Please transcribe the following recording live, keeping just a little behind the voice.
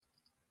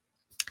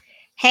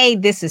Hey,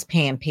 this is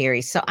Pam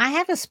Perry. So I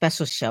have a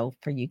special show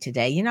for you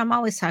today. I'm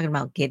always talking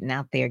about getting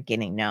out there,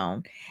 getting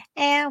known.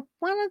 And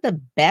one of the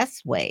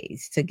best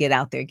ways to get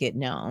out there, get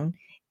known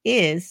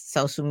is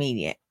social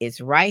media. It's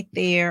right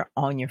there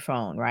on your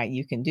phone, right?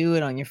 You can do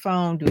it on your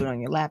phone, do it on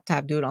your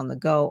laptop, do it on the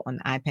go, on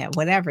the iPad,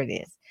 whatever it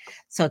is.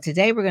 So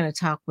today we're going to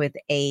talk with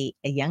a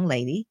young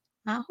lady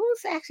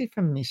who's actually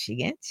from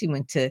Michigan. She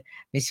went to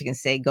Michigan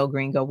State, go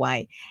green, go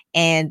white.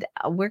 And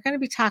we're going to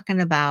be talking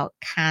about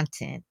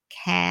content,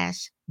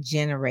 cash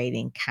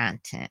generating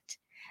content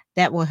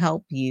that will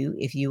help you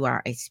if you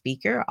are a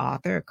speaker,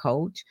 author, a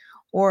coach,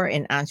 or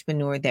an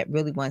entrepreneur that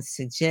really wants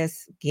to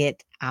just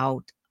get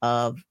out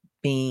of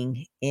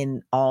being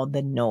in all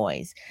the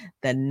noise.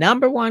 The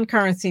number one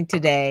currency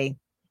today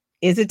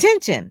is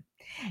attention.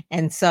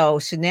 And so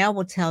Chanel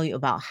will tell you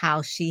about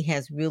how she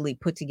has really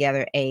put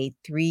together a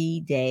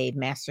 3-day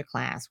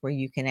masterclass where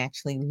you can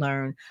actually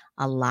learn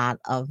a lot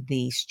of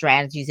the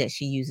strategies that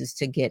she uses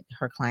to get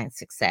her clients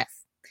success.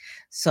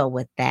 So,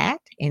 with that,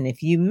 and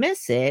if you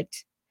miss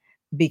it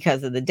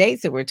because of the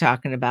dates that we're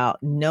talking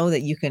about, know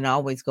that you can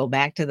always go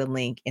back to the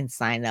link and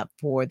sign up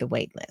for the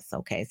wait list.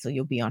 Okay. So,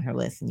 you'll be on her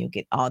list and you'll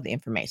get all the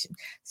information.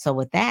 So,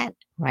 with that,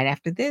 right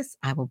after this,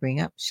 I will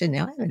bring up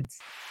Chanel Evans.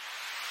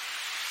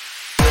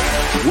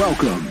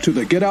 Welcome to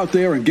the Get Out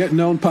There and Get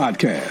Known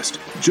podcast.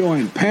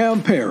 Join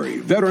Pam Perry,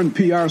 veteran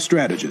PR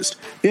strategist,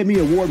 Emmy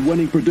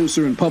award-winning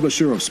producer and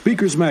publisher of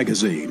Speakers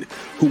Magazine,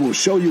 who will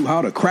show you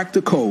how to crack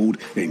the code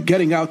in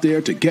getting out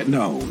there to get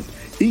known.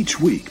 Each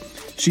week,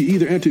 she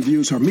either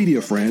interviews her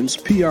media friends,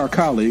 PR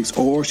colleagues,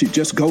 or she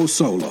just goes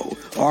solo,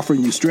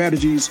 offering you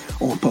strategies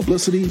on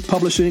publicity,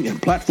 publishing,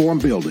 and platform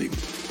building.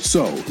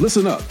 So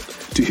listen up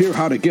to hear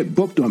how to get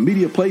booked on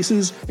media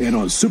places and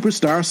on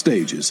superstar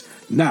stages.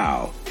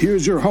 Now,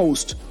 here's your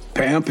host,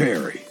 Pam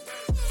Perry.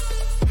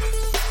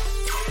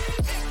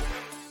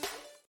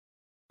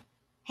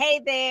 Hey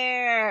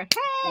there.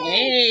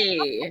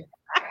 Hey.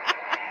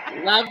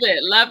 Love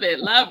it, love it,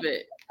 love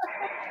it.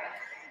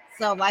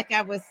 So, like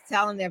I was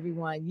telling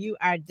everyone, you're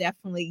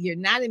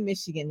not in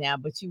Michigan now,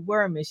 but you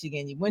were in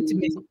Michigan. You went to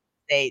Michigan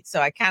State.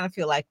 So I kind of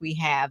feel like we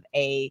have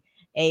a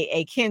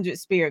kindred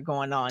spirit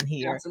going on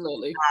here.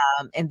 Absolutely.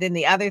 And then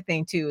the other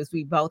thing too is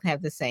we both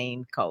have the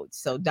same coach.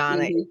 So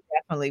Donna is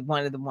definitely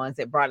one of the ones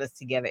that brought us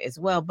together as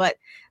well. But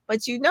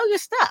you know your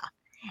stuff.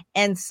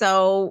 And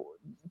so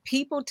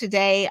people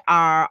today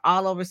are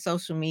all over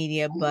social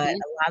media, but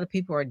a lot of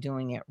people are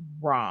doing it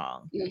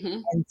wrong.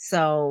 And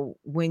so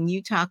when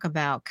you talk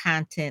about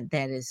content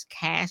that is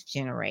cash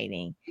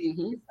generating, it's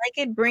like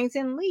it brings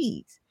in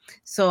leads.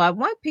 So I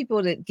want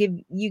people to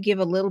give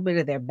a little bit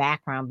of their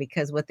background,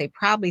 because what they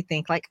probably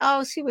think, like,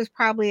 oh, she was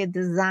probably a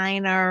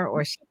designer,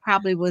 or she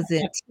probably was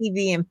in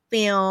TV and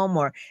film,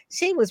 or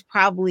she was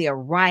probably a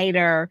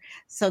writer.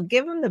 So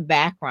give them the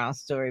background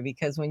story,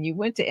 because when you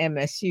went to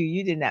MSU,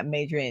 you did not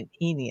major in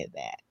any of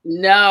that.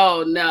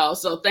 No.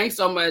 So thanks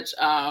so much,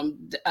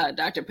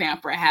 Dr. Pam,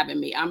 for having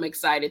me. I'm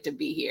excited to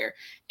be here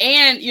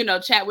and,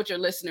 chat with your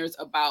listeners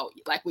about,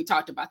 like we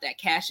talked about, that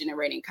cash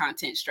generating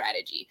content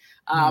strategy.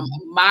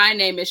 My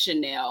name is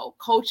Chanel.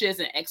 Coaches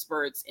and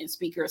experts and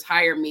speakers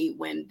hire me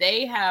when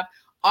they have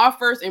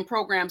offers and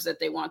programs that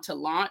they want to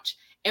launch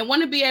and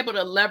want to be able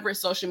to leverage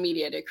social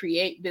media to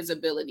create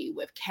visibility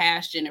with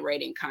cash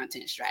generating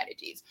content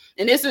strategies.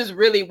 And this is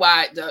really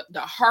why the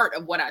heart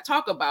of what I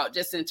talk about,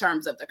 just in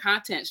terms of the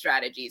content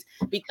strategies,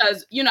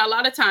 because, a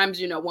lot of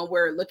times, when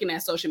we're looking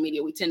at social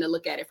media, we tend to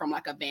look at it from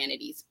like a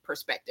vanities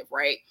perspective,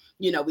 right?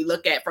 We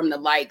look at from the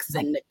likes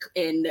and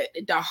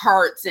the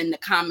hearts and the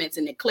comments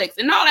and the clicks,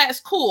 and all that's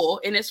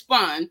cool and it's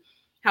fun.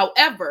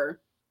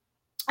 However,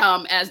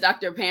 as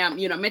Dr. Pam,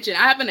 mentioned,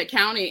 I have an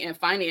accounting and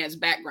finance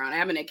background. I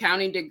have an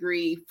accounting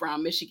degree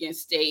from Michigan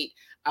State.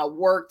 I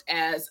worked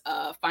as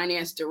a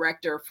finance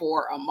director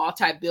for a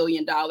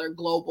multi-billion-dollar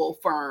global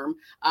firm,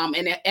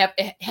 and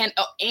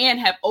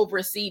have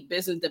overseen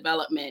business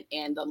development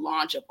and the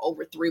launch of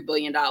over $3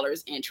 billion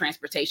in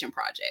transportation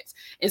projects.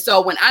 And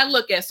so when I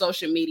look at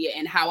social media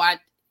and how I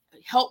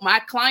help my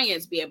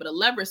clients be able to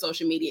leverage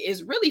social media,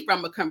 is really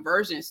from a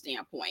conversion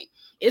standpoint.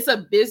 It's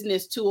a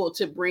business tool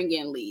to bring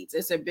in leads.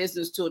 It's a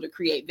business tool to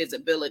create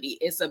visibility.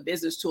 It's a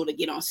business tool to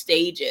get on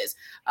stages.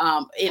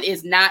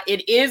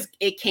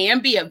 It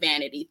can be a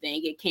vanity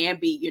thing. It can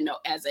be,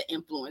 as an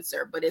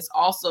influencer, but it's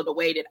also the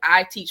way that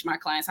I teach my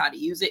clients how to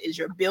use it. Is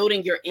you're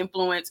building your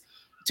influence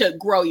to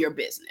grow your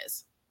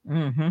business.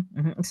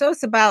 So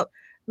it's about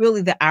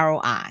really the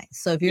ROI.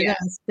 So if you're going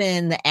to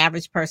spend, the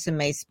average person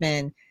may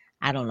spend,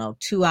 I don't know,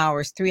 2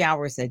 hours, 3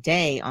 hours a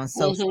day on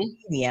social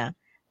media.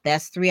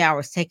 That's 3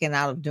 hours taken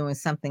out of doing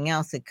something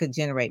else that could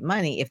generate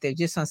money. If they're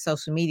just on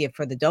social media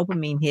for the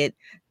dopamine hit,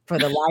 for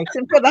the likes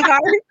and for the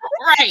heart,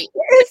 right?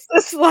 It's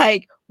just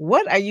like,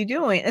 what are you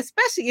doing?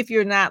 Especially if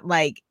you're not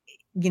like,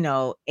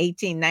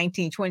 18,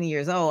 19, 20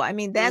 years old. I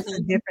mean, that's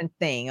a different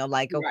thing. Or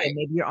like, okay,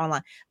 maybe you're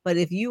online. But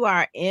if you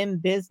are in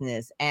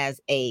business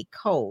as a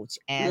coach,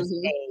 as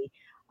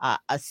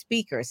a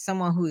speaker,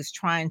 someone who's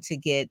trying to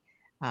get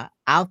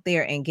out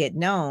there and get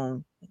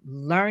known,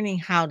 learning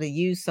how to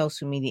use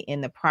social media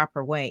in the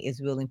proper way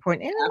is really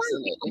important. And a lot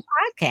of people Absolutely.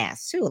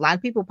 podcast too. A lot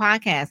of people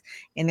podcast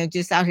and they're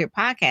just out here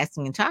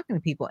podcasting and talking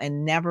to people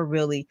and never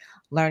really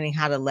learning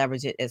how to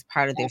leverage it as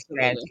part of their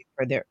Absolutely. strategy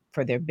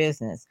for their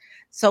business.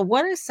 So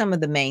what are some of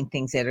the main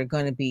things that are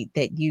going to be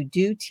that you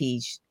do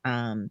teach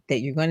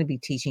that you're going to be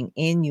teaching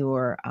in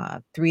your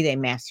 3-day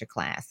master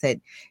class that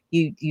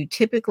you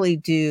typically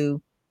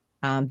do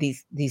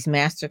these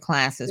master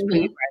classes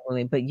pretty Mhm.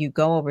 regularly, but you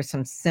go over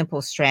some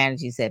simple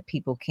strategies that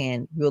people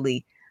can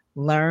really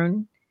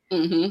learn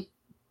Mhm.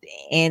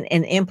 and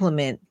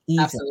implement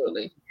easily.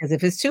 Absolutely. Because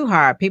if it's too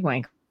hard, people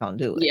ain't gonna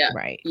do it, Yeah,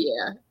 right?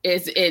 yeah.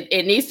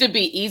 It needs to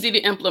be easy to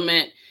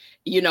implement.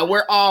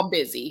 We're all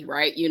busy,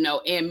 right?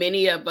 And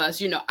many of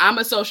us, I'm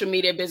a social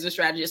media business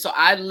strategist, so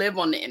I live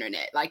on the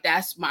internet. Like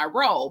that's my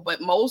role.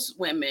 But most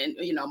women,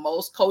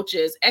 most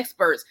coaches,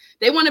 experts,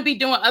 they want to be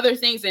doing other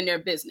things in their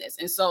business.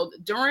 And so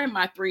during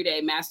my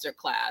 3-day master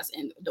class,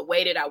 and the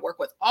way that I work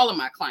with all of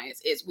my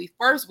clients is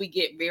we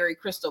get very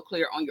crystal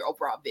clear on your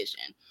overall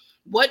vision.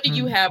 What do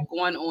you Mhm. have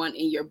going on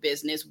in your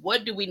business?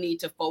 What do we need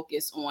to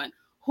focus on?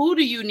 Who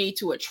do you need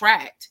to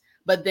attract?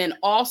 But then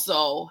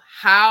also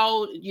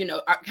how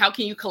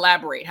can you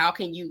collaborate? How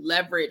can you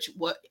leverage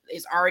what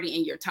is already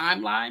in your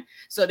timeline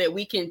so that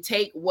we can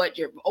take what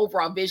your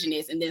overall vision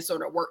is and then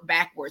sort of work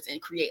backwards and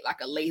create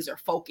like a laser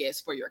focus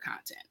for your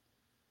content.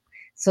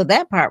 So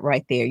that part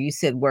right there, you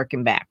said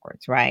working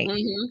backwards, right?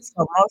 Hmm.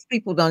 So most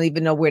people don't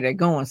even know where they're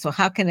going. So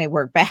how can they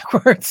work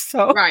backwards?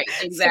 Right, So when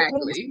you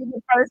exactly. see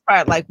the first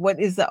part, like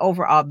what is the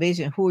overall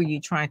vision? Who are you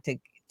trying to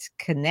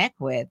connect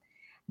with?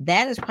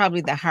 That is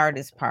probably the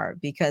hardest part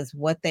because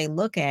what they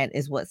look at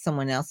is what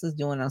someone else is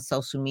doing on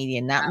social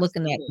media, not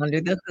looking at Absolutely.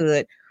 under the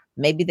hood.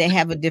 Maybe they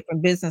have a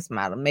different business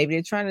model. Maybe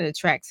they're trying to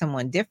attract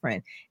someone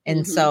different. And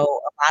Hmm. so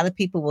a lot of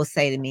people will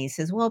say to me,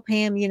 says, well,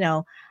 Pam,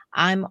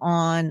 I'm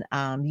on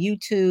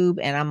YouTube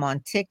and I'm on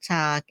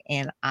TikTok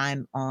and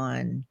I'm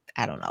on,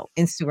 I don't know,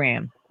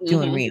 Instagram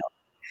doing Hmm. reels,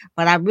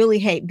 but I really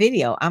hate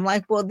video. I'm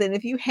like, well, then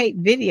if you hate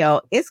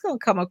video, it's going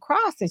to come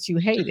across that you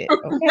hate it.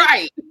 Okay.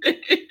 Right.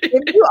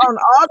 If you own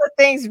all the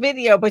things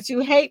video, but you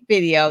hate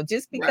video,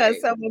 just because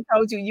Right. someone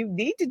told you you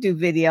need to do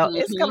video,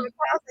 it's coming Hmm.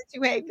 across that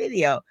you hate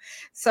video.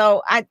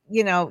 So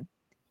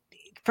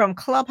from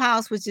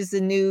Clubhouse, which is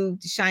a new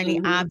shiny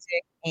Hmm.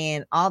 object,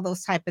 and all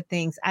those type of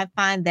things, I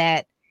find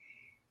that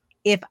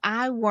if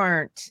I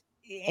weren't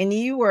and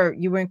you were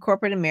in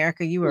corporate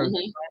America, you were,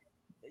 Hmm.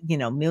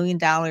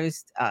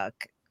 $1,000,000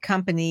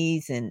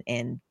 companies and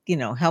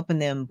helping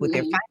them with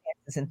their Hmm.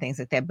 finances and things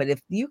like that. But if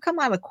you come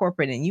out of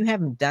corporate and you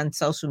haven't done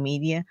social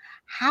media,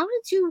 how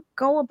did you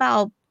go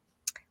about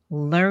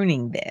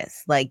learning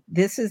this? Like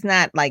this is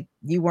not like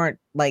you weren't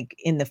like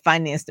in the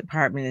finance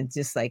department and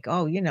just like,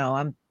 oh,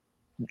 I'm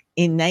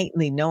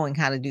innately knowing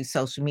how to do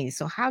social media.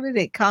 So how did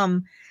it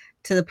come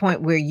to the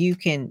point where you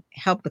can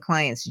help the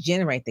clients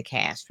generate the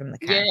cash from the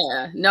content?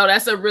 Yeah, no,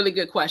 that's a really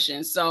good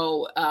question.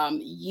 So,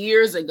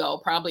 years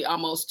ago, probably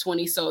almost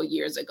 20 so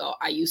years ago,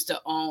 I used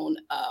to own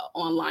a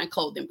online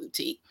clothing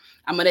boutique.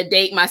 I'm going to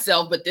date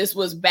myself, but this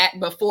was back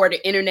before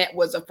the internet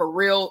was a for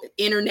real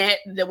internet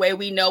the way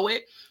we know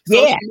it.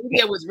 Social Yeah.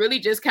 media was really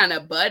just kind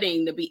of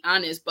budding, to be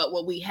honest. But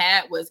what we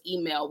had was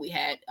email, we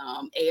had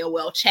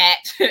AOL chat,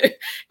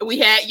 we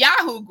had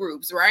Yahoo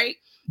groups, right?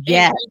 And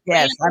Yes, we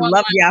ran yes. I love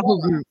online Yahoo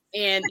forums. Group.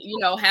 And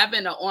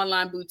having an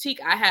online boutique,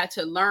 I had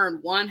to learn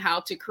one how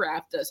to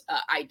craft a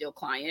ideal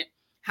client,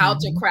 how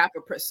to Mhm. craft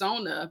a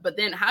persona, but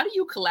then how do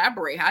you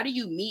collaborate? How do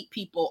you meet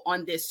people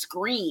on this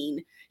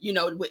screen?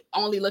 With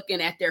only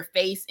looking at their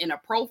face in a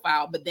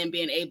profile, but then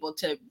being able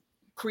to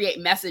create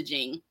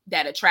messaging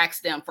that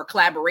attracts them for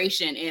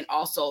collaboration and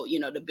also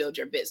to build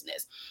your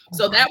business.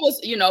 So Right. that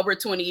was over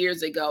 20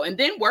 years ago, and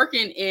then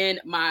working in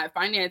my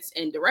finance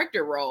and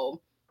director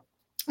role,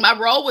 my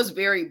role was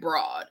very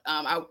broad.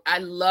 I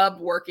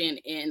loved working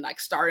in like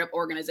startup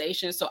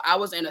organizations. So I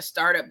was in a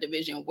startup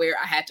division where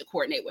I had to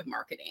coordinate with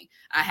marketing.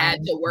 I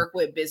had to work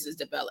with business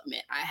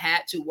development. I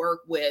had to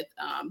work with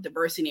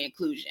diversity and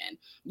inclusion.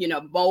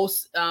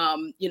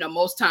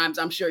 Most times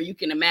I'm sure you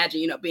can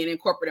imagine, being in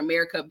corporate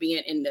America,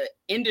 being in the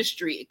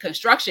industry,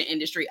 construction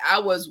industry, I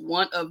was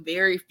one of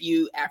very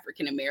few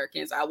African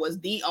Americans. I was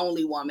the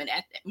only woman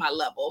at my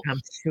level. I'm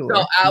So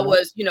sure. I Yep.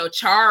 was,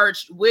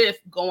 charged with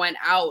going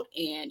out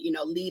and,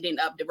 leading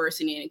up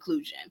diversity and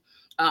inclusion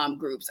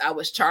groups. I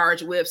was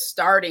charged with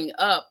starting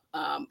up,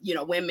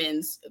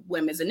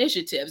 women's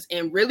initiatives.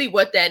 And really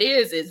what that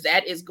is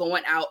that is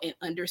going out and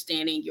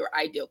understanding your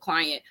ideal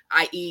client,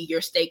 i.e.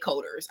 your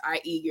stakeholders,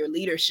 i.e. your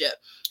leadership.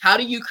 How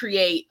do you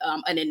create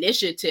an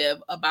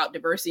initiative about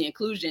diversity and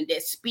inclusion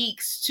that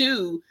speaks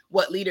to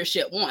what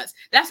leadership wants?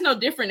 That's no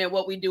different than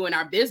what we do in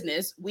our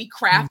business. We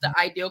craft Mhm. the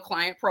ideal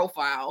client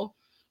profile.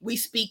 We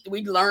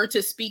learn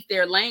to speak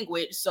their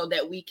language so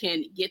that we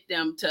can get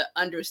them to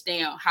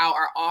understand how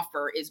our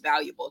offer is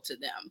valuable to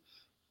them.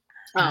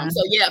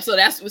 So yeah, so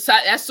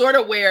that's sort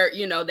of where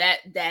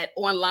that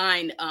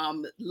online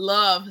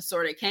love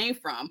sort of came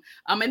from.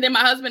 And then my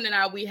husband and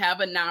I, we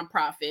have a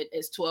nonprofit.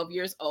 It's 12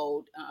 years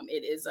old.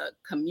 It is a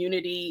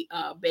community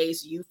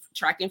based youth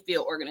track and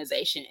field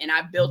organization, and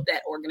I built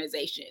that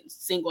organization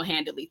single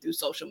handedly through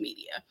social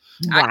media.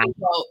 Wow. I can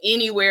go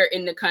anywhere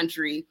in the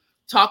country,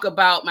 talk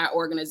about my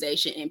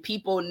organization, and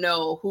people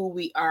know who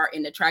we are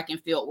in the track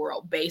and field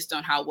world based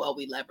on how well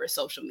we leverage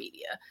social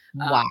media.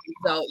 Wow.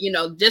 So,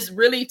 just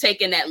really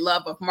taking that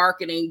love of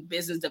marketing,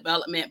 business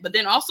development, but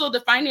then also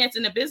the finance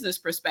and the business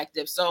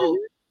perspective. So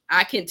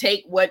I can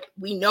take what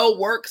we know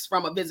works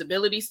from a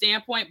visibility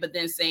standpoint, but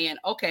then saying,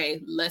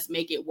 okay, let's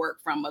make it work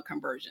from a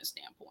conversion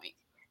standpoint.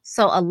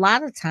 So a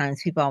lot of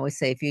times people always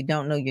say, if you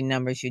don't know your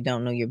numbers, you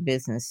don't know your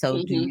business.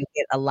 So do you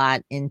get a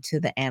lot into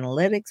the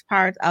analytics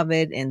part of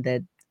it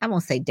and I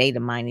won't say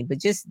data mining, but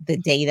just the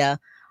data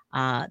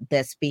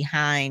that's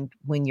behind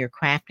when you're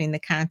crafting the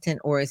content?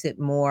 Or is it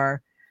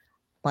more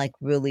like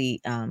really,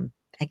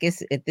 I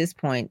guess at this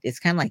point, it's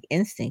kind of like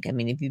instinct. I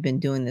mean, if you've been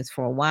doing this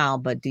for a while,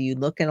 but do you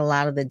look at a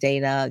lot of the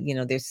data?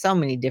 There's so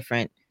many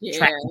different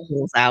tracking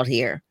tools out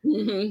here.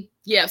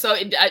 Yeah, so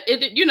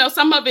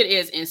some of it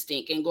is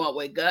instinct and going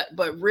with gut,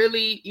 but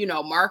really,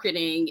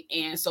 marketing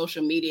and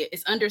social media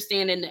is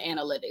understanding the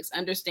analytics,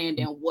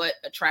 understanding what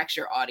attracts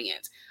your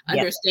audience,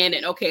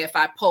 understanding, okay, if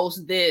I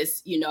post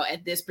this,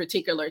 at this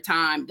particular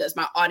time, does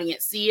my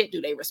audience see it?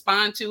 Do they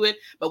respond to it?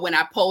 But when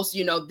I post,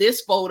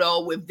 this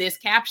photo with this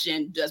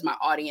caption, does my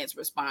audience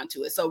respond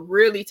to it? So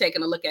really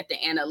taking a look at the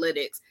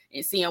analytics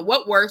and seeing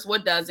what works,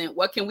 what doesn't,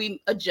 what can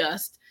we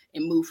adjust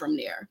and move from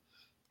there.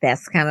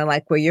 That's kind of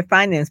like where your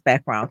finance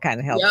background kind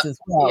of helps as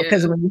well.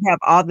 Because when you have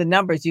all the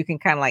numbers, you can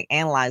kind of like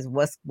analyze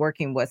what's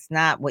working, what's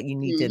not, what you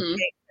need to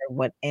fix, or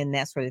what, and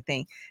that sort of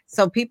thing.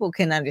 So people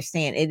can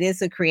understand it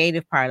is a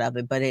creative part of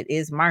it, but it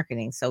is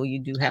marketing. So you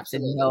do have to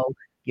know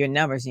your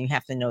numbers and you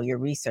have to know your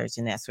research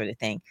and that sort of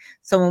thing.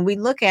 So when we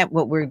look at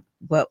what we're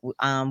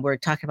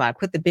talking about, I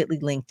put the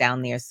Bitly link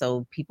down there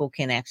so people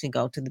can actually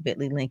go to the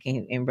Bitly link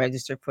and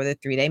register for the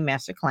 3-day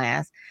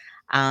masterclass.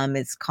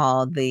 It's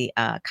called the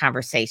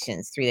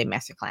Conversations 3-day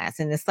masterclass.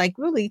 And it's like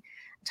really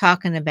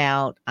talking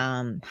about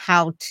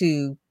how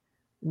to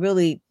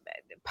really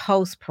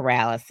post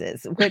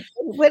paralysis. What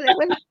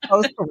does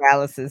post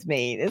paralysis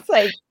mean? It's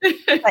like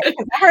I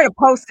heard of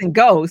post and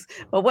ghost,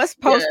 but what's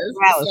post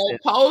paralysis?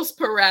 So post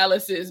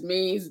paralysis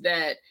means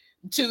that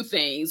two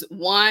things.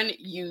 One,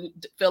 you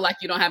feel like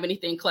you don't have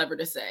anything clever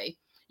to say.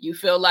 You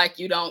feel like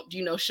you don't,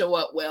 show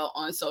up well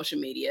on social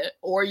media,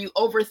 or you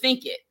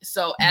overthink it.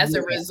 So as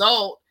a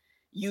result,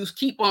 you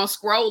keep on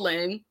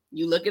scrolling,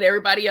 you look at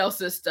everybody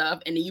else's stuff,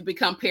 and then you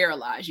become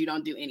paralyzed. You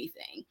don't do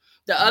anything.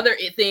 The other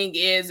thing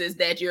is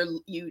that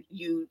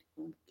you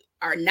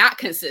are not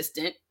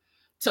consistent.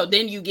 So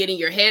then you get in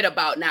your head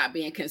about not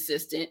being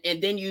consistent,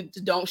 and then you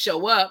don't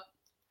show up.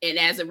 And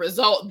as a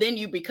result, then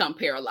you become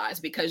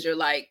paralyzed because you're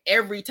like,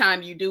 every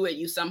time you do it,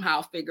 you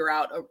somehow figure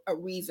out a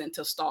reason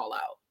to stall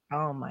out.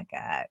 Oh my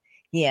God.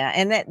 Yeah.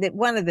 And that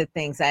one of the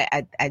things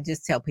I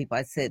just tell people,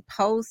 I said,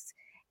 post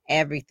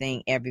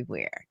everything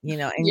everywhere,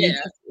 and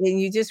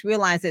you just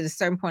realize at a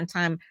certain point in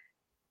time,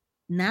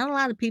 not a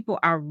lot of people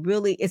are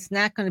really, it's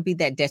not going to be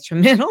that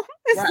detrimental.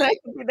 It's not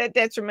going to be that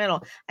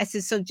detrimental. I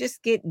said, so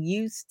just get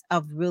used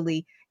of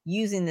really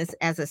using this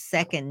as a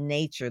second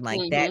nature.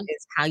 Like that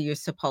is how you're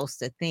supposed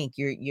to think.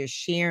 You're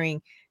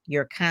sharing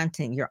your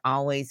content. You're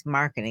always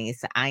marketing.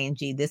 It's the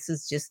ING. This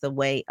is just the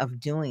way of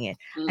doing it.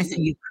 I said,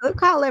 you could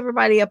call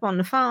everybody up on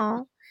the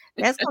phone.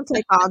 That's going to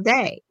take all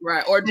day.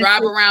 Right. Or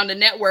drive around the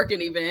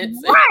networking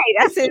events. Right.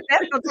 I said,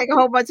 that's going to take a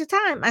whole bunch of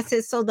time. I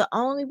said, so the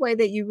only way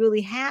that you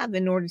really have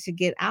in order to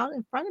get out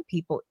in front of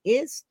people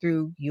is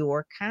through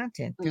your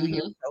content, through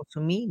your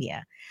social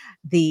media.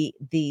 The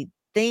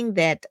thing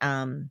that,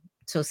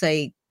 so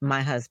say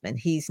my husband,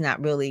 he's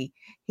not really,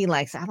 I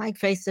like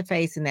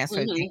face-to-face and that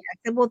sort of thing. I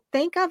said, well,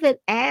 think of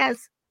it as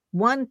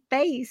one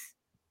face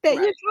that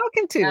you're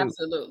talking to.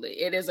 Absolutely.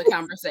 It is a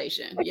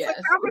conversation. Yes.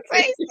 A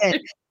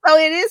conversation. So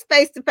it is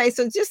face to face.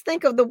 So just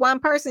think of the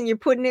one person you're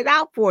putting it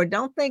out for.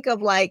 Don't think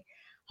of like,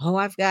 oh,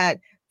 I've got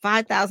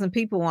 5,000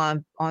 people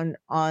on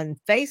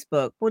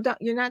Facebook. Well,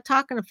 you're not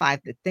talking to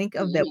 5. Think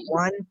of that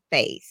one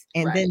face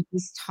and then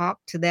just talk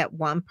to that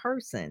one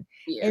person.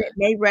 And it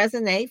may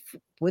resonate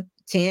with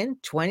 10,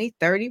 20,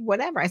 30,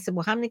 whatever. I said,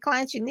 well, how many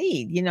clients you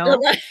need?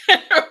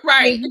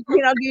 Right.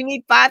 Do you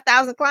need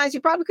 5,000 clients?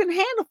 You probably couldn't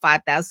handle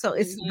 5,000. So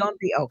it's going to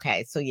be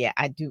okay. So yeah,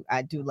 I do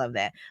love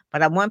that.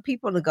 But I want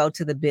people to go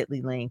to the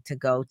Bitly link to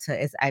go to,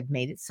 as I've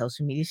made it,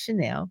 Social Media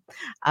Chanel,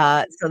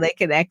 so they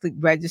can actually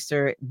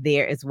register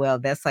there as well.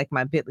 That's like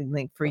my Bitly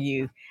link for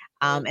you.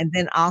 And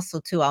then also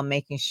too, I'm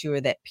making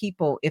sure that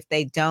people, if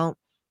they don't,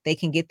 they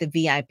can get the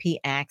VIP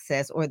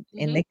access and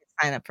they can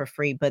sign up for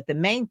free. But the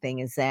main thing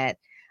is that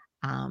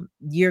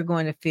you're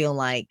going to feel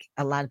like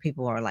a lot of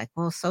people are like,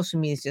 well, social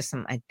media is just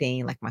my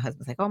thing. Like my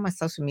husband's like, oh, my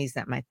social media is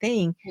not my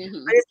thing,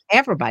 but it's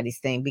everybody's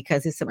thing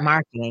because it's a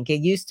marketing.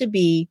 It used to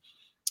be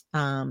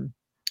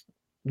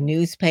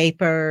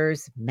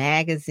newspapers,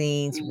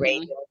 magazines,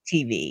 radio,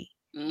 TV.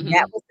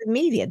 That was the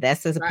media.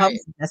 That's as a Right.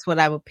 publicist, that's what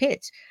I would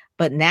pitch.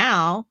 But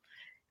now,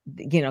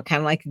 kind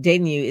of like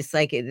dating you, it's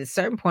like at a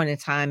certain point in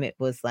time, it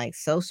was like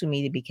social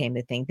media became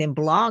the thing. Then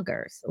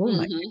bloggers. Oh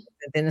my Mhm. goodness.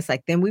 And then it's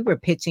like, then we were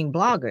pitching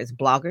bloggers.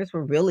 Bloggers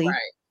were really Right.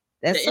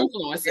 The that's social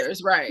media.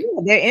 influencers, right.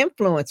 Yeah, they're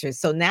influencers.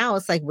 So now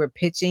it's like we're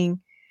pitching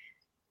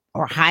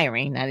or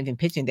hiring, not even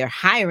pitching, they're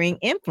hiring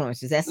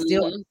influencers. That's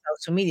still Mhm.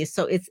 social media.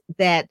 So it's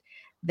that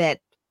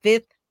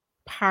fifth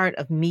part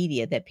of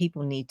media that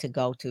people need to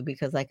go to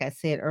because like I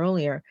said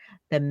earlier,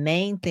 the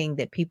main thing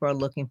that people are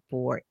looking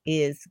for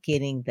is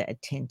getting the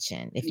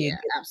attention. If you Yeah,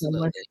 get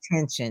someone's absolutely.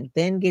 attention,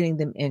 then getting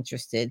them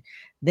interested,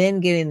 then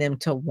getting them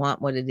to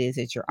want what it is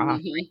that you're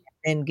offering, Mhm.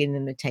 then getting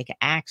them to take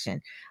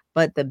action.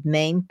 But the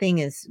main thing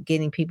is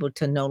getting people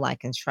to know,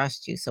 like, and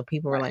trust you. So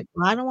people are Right. like,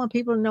 well, I don't want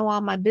people to know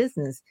all my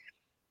business.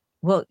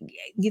 Well,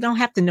 you don't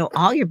have to know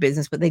all your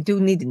business, but they do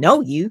need to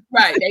know you.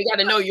 Right. They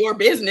gotta know your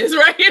business,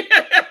 right?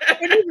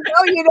 They need to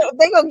know you,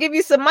 they gonna give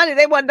you some money,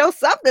 they wanna know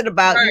something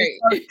about you.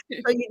 So Right.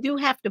 so you do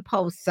have to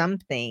post some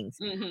things.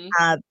 Mhm.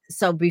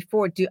 So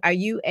before do are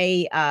you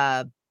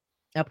a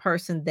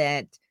person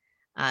that,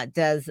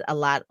 does a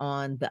lot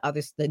on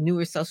the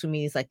newer social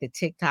medias like the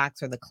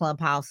TikToks or the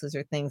Clubhouses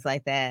or things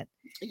like that?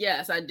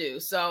 Yes, I do.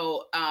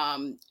 So,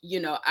 I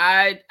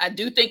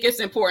do think it's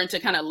important to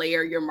kind of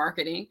layer your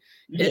marketing,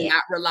 to Yeah.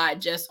 not rely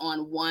just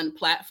on one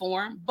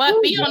platform, but Ooh,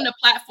 be yeah. on the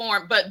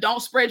platform, but don't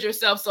spread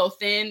yourself so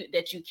thin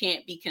that you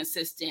can't be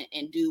consistent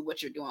and do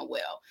what you're doing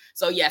well.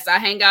 So, yes, I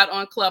hang out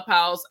on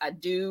Clubhouse. I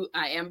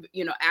am,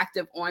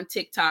 active on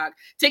TikTok.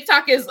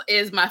 TikTok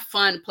is my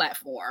fun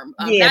platform.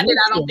 Yeah, Not me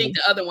that I don't think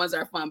too. the other ones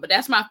are fun, but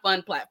that's my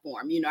fun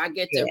platform. I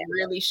get to Yeah.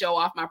 really show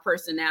off my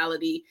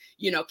personality,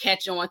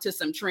 catch on to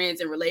some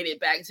trends and relate it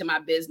back to my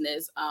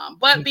business.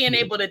 But Me being too.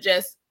 able to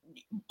just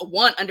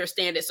one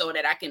understand it so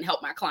that I can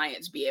help my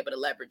clients be able to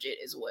leverage it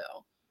as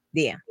well.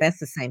 Yeah, that's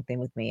the same thing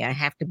with me. I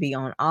have to be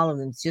on all of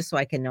them just so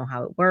I can know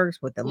how it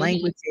works, what the Mhm.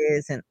 language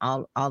is, and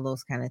all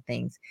those kind of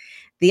things.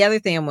 The other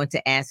thing I want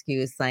to ask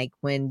you is like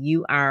when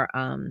you are,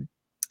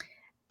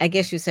 I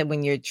guess you said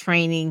when you're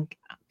training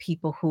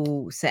people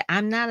who say,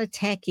 "I'm not a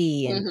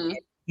techie," and Mhm.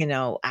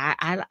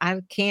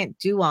 I can't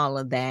do all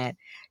of that.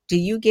 Do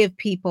you give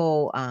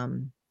people,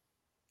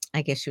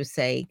 I guess you would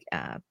say,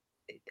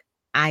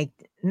 I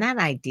not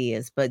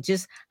ideas, but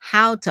just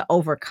how to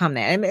overcome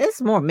that. I mean,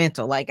 it's more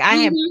mental. Like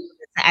Mhm.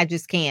 I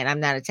just can't. I'm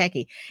not a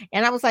techie.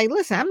 And I was like,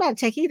 listen, I'm not a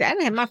techie either. I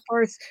didn't have my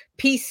first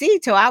PC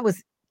till I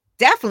was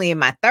definitely in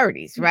my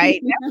 30s,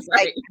 right? That was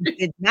like Right. I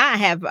did not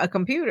have a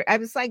computer. I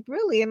was like,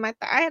 really in I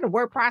had a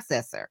word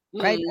processor,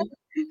 right? Mhm.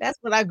 That's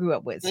what I grew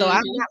up with. So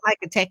I'm Mhm. not like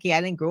a techie.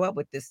 I didn't grow up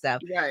with this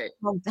stuff. Right.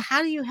 Well,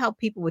 how do you help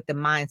people with the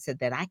mindset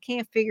that I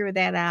can't figure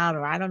that out,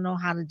 or I don't know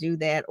how to do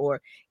that,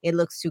 or it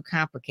looks too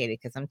complicated?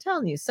 Because I'm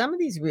telling you, some of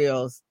these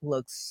reels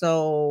look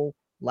so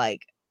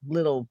like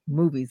little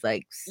movies,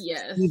 like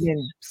Yes.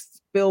 Steven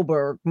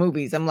Spielberg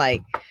movies. I'm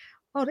like,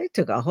 oh, they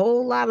took a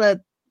whole lot of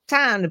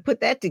time to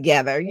put that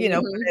together, for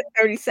Mhm. that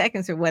 30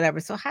 seconds or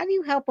whatever. So how do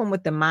you help them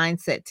with the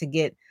mindset to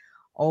get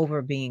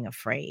over being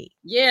afraid?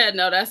 Yeah,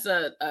 no, that's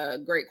a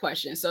great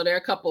question. So there are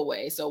a couple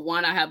ways. So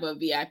one, I have a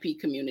VIP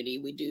community.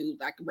 We do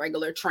like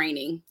regular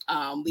training.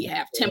 We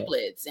have Yeah.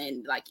 templates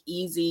and like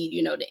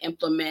easy, to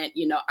implement,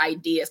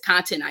 ideas,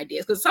 content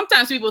ideas. Because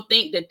sometimes people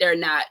think that they're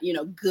not,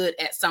 good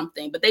at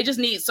something, but they just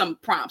need some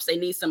prompts. They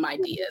need some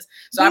ideas.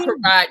 So I Yeah.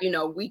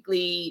 provide,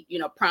 weekly,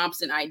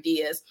 prompts and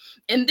ideas.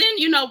 And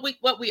then,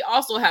 what we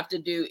also have to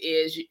do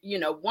is,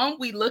 when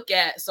we look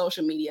at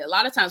social media, a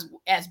lot of times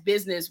as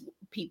business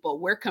people,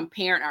 we're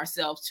comparing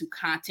ourselves to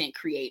content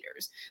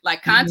creators.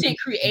 Like content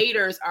Mhm.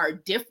 creators are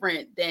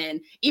different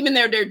than, even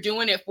though they're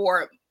doing it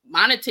for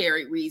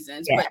monetary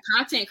reasons, Yeah. but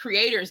content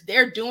creators,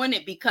 they're doing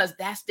it because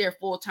that's their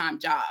full-time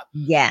job.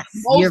 Yes,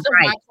 you're Most of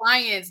my right.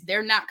 clients,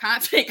 they're not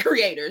content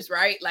creators,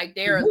 right? Like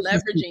they're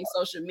Business leveraging people.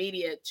 social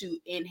media to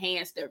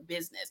enhance their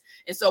business.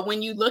 And so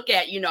when you look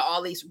at,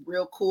 all these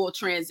real cool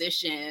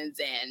transitions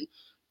and,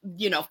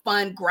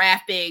 fun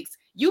graphics,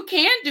 you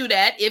can do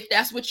that if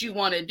that's what you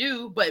want to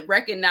do, but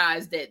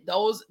recognize that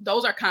those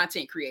are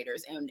content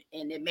creators, and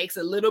it makes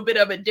a little bit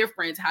of a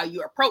difference how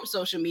you approach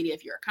social media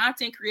if you're a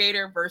content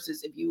creator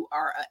versus if you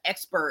are an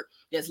expert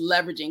that's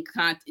leveraging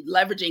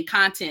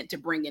content to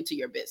bring into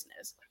your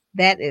business.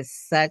 That is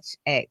such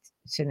a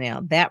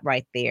Chanel, that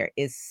right there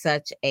is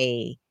such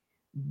a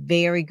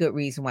very good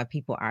reason why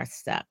people are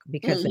stuck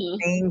because the Mhm.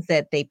 things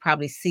that they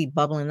probably see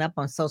bubbling up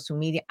on social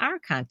media are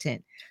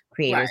content Right.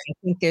 creators. I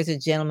think there's a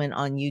gentleman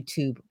on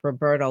YouTube,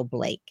 Roberto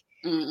Blake.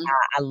 Mhm.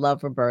 I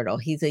love Roberto.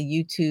 He's a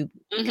YouTube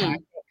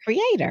content Mhm.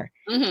 creator.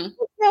 Mhm.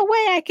 There's no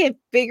way I could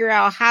figure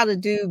out how to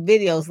do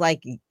videos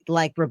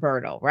like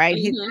Roberto, right?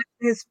 Mhm. That's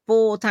his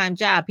full-time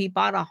job. He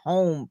bought a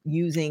home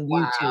using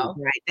YouTube, Wow.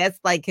 right? That's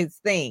like his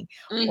thing.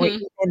 Or Mhm.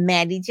 even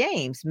Maddie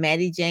James.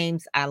 Maddie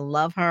James, I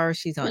love her.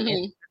 She's on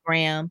Mhm.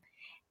 Instagram.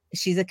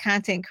 She's a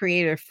content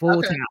creator Okay.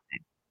 full-time.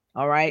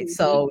 All right. Mhm.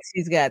 So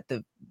she's got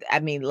I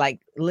mean,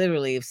 like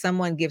literally, if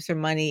someone gives her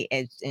money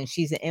and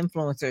she's an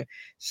influencer,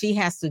 she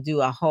has to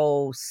do a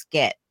whole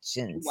sketch.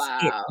 and skit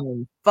Wow.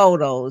 and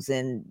photos,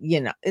 and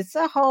it's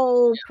a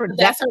whole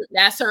production.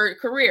 That's her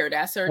career.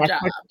 That's her job.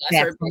 That's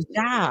That's her her business.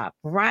 job.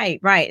 Right,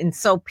 right. And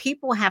so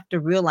people have to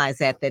realize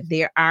that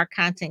there are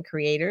content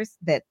creators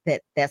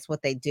that's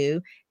what they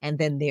do. And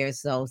then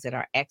there's those that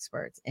are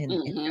experts. And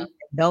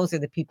those are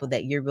the people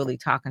that you're really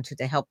talking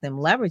to help them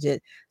leverage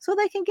it so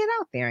they can get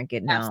out there and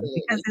get known.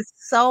 Absolutely. Because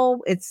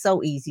it's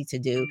so easy to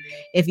do.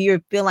 If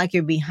you feel like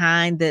you're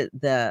behind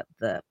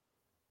the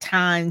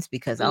times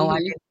because I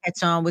didn't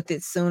catch on with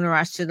it sooner,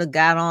 I should have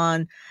got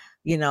on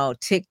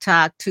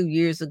TikTok 2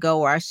 years ago,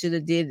 or I should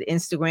have did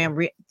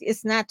Instagram.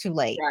 It's not too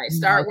late. Right.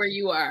 Start where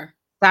you are.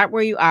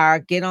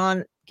 Get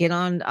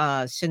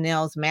on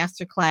Chanel's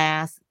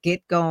masterclass,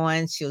 get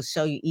going. She'll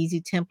show you easy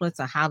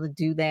templates on how to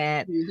do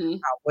that,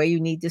 where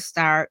you need to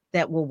start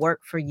that will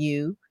work for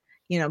you.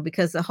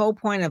 Because the whole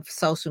point of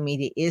social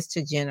media is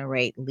to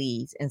generate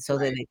leads and so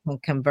that it can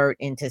convert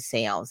into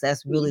sales.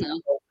 That's really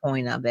the whole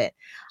point of it.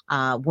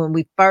 When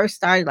we first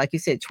started, like you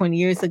said, 20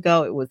 years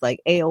ago, it was like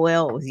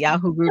AOL, it was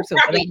Yahoo Groups. Or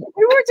whatever.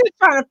 We were just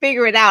trying to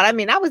figure it out. I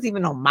mean, I was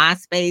even on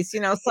MySpace,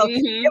 so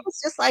it was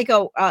just like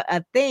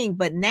a thing.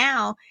 But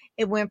now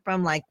it went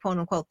from like, quote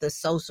unquote, the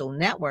social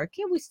network.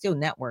 Yeah, we still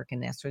network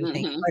and that sort of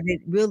thing. But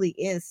it really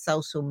is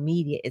social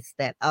media. It's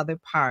that other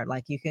part.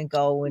 Like you can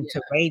go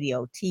into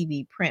radio,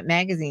 TV, print,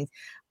 magazines,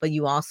 but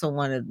you also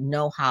want to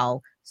know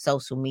how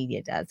social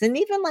media does. And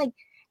even like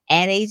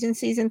ad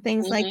agencies and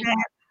things like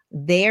that,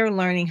 they're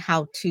learning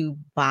how to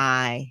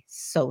buy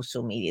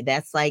social media.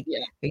 That's like,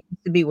 it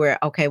used to be where,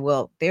 okay,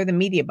 well, they're the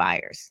media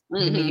buyers.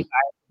 The media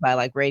buyers buy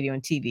like radio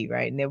and TV,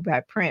 right? And they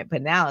buy print.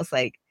 But now it's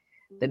like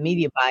the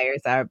media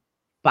buyers are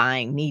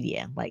buying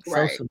media, like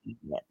social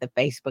media, the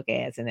Facebook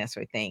ads and that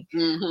sort of thing.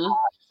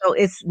 So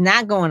it's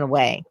not going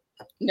away.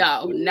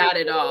 No, not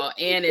at all.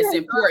 And it's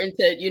important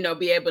to,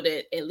 be able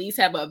to at least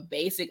have a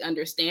basic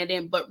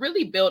understanding, but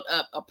really build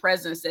up a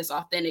presence that's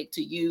authentic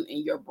to you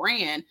and your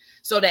brand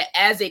so that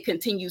as it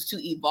continues to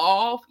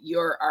evolve,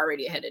 you're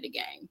already ahead of the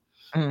game.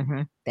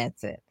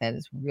 That's it. That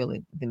is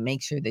really to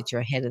make sure that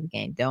you're ahead of the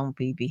game. Don't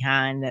be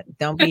behind.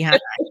 Don't be behind.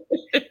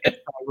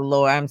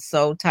 Lord, I'm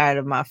so tired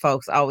of my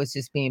folks always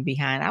just being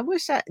behind. I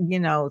wish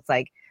it's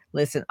like,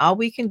 listen, all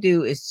we can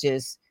do is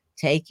just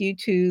take you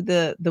to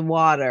the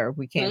water.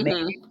 We can't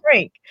make you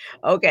drink.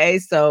 Okay.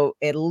 So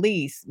at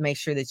least make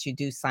sure that you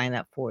do sign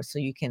up for it so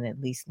you can at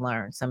least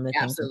learn some of the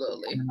things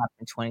coming up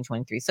in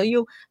 2023. So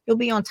you'll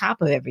be on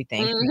top of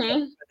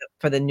everything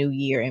for the new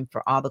year and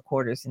for all the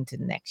quarters into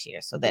the next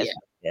year. So that's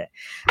good.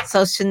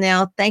 So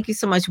Chanel, thank you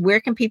so much.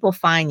 Where can people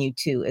find you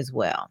too as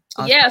well?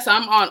 Yes,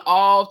 I'm on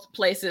all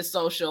places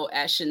social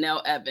at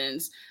Chanel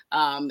Evans.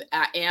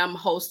 I am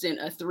hosting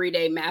a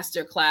 3-day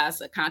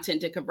masterclass, a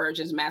content to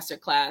conversions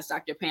masterclass.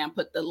 Dr. Pam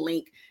put the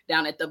link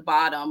down at the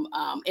bottom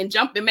and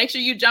make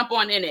sure you jump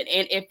on in it.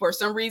 And if for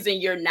some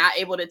reason you're not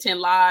able to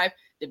attend live,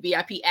 the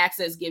VIP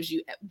access gives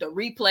you the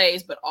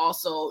replays, but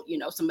also,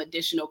 some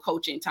additional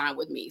coaching time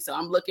with me. So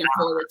I'm looking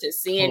forward to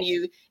seeing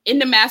you in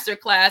the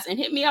masterclass, and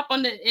hit me up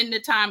in the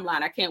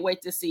timeline. I can't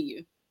wait to see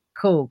you.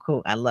 Cool.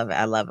 I love it.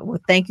 Well,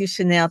 thank you,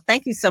 Chanel.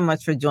 Thank you so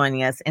much for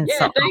joining us. And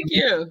thank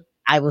you.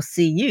 I will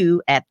see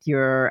you at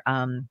your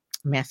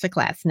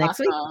masterclass next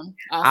week. Awesome.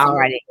 All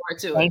righty.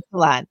 Thanks a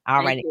lot.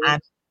 All righty. You.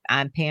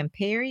 I'm Pam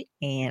Perry,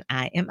 and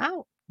I am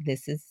out.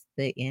 This is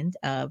the end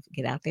of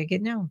Get Out There,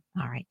 Get Known.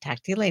 All right.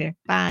 Talk to you later.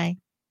 Bye.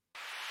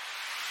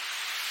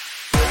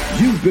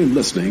 You've been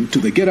listening to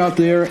the Get Out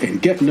There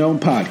and Get Known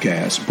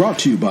podcast, brought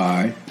to you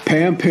by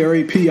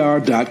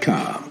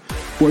PamPerryPR.com,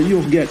 where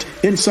you'll get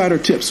insider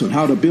tips on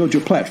how to build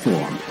your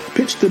platform,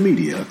 pitch the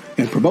media,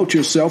 and promote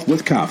yourself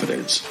with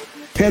confidence.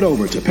 Head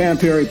over to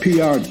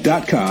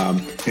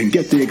PamPerryPR.com and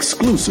get the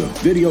exclusive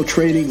video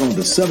training on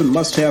the 7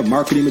 must-have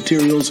marketing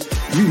materials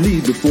you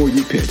need before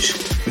you pitch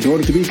in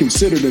order to be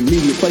considered in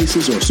media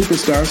places or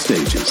superstar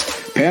stages.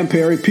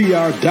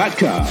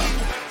 PamPerryPR.com,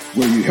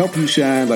 where you help you shine like